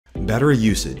Battery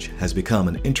usage has become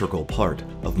an integral part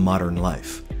of modern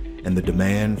life, and the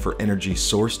demand for energy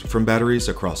sourced from batteries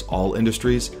across all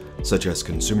industries, such as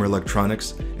consumer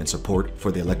electronics and support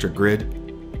for the electric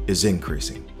grid, is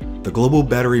increasing. The global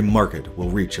battery market will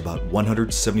reach about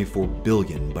 $174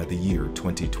 billion by the year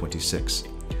 2026.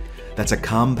 That's a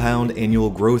compound annual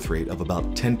growth rate of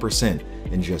about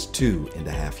 10% in just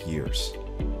 2.5 years.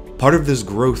 Part of this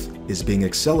growth is being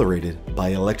accelerated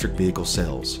by electric vehicle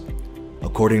sales.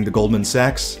 According to Goldman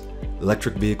Sachs,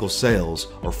 electric vehicle sales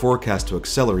are forecast to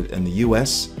accelerate in the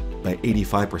US by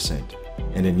 85%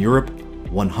 and in Europe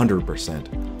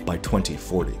 100% by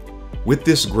 2040. With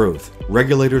this growth,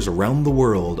 regulators around the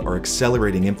world are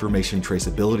accelerating information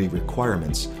traceability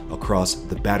requirements across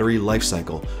the battery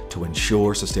lifecycle to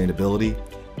ensure sustainability,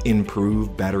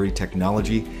 improve battery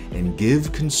technology, and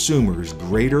give consumers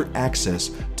greater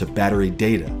access to battery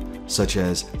data, such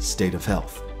as state of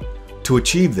health. To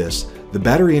achieve this, the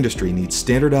battery industry needs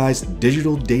standardized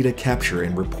digital data capture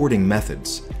and reporting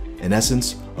methods, in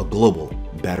essence, a global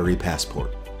battery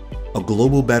passport. A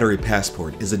global battery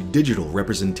passport is a digital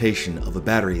representation of a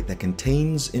battery that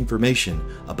contains information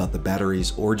about the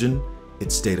battery's origin,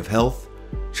 its state of health,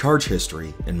 charge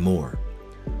history, and more.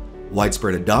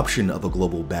 Widespread adoption of a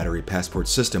global battery passport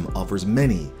system offers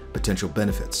many potential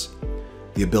benefits.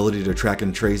 The ability to track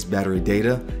and trace battery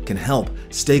data can help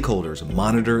stakeholders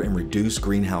monitor and reduce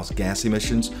greenhouse gas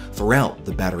emissions throughout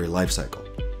the battery lifecycle.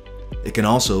 It can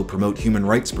also promote human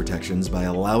rights protections by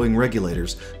allowing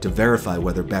regulators to verify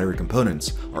whether battery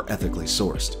components are ethically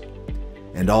sourced.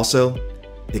 And also,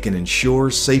 it can ensure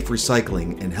safe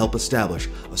recycling and help establish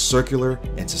a circular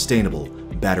and sustainable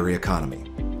battery economy.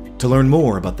 To learn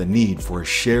more about the need for a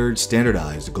shared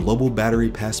standardized global battery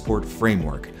passport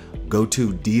framework, go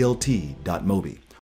to dlt.mobi.